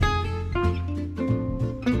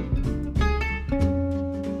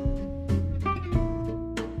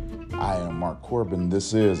Mark Corbin.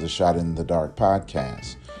 This is a Shot in the Dark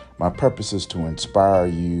podcast. My purpose is to inspire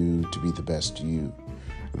you to be the best you.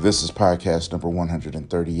 This is podcast number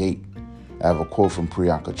 138. I have a quote from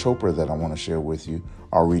Priyanka Chopra that I want to share with you.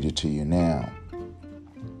 I'll read it to you now.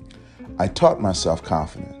 I taught myself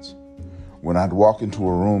confidence. When I'd walk into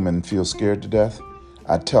a room and feel scared to death,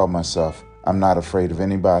 I'd tell myself, I'm not afraid of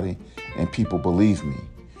anybody, and people believe me.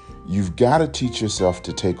 You've got to teach yourself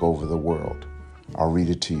to take over the world. I'll read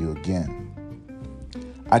it to you again.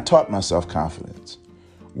 I taught myself confidence.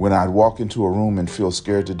 When I'd walk into a room and feel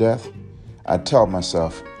scared to death, I'd tell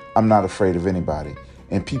myself, I'm not afraid of anybody,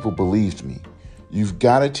 and people believed me. You've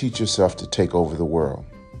got to teach yourself to take over the world.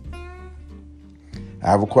 I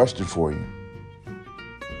have a question for you.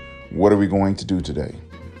 What are we going to do today?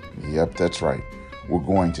 Yep, that's right. We're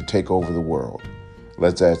going to take over the world.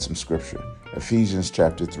 Let's add some scripture. Ephesians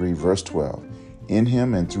chapter 3, verse 12. In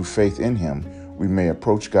him and through faith in him, we may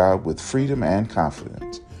approach God with freedom and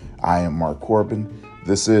confidence. I am Mark Corbin.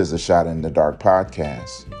 This is a Shot in the Dark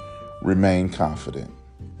podcast. Remain confident.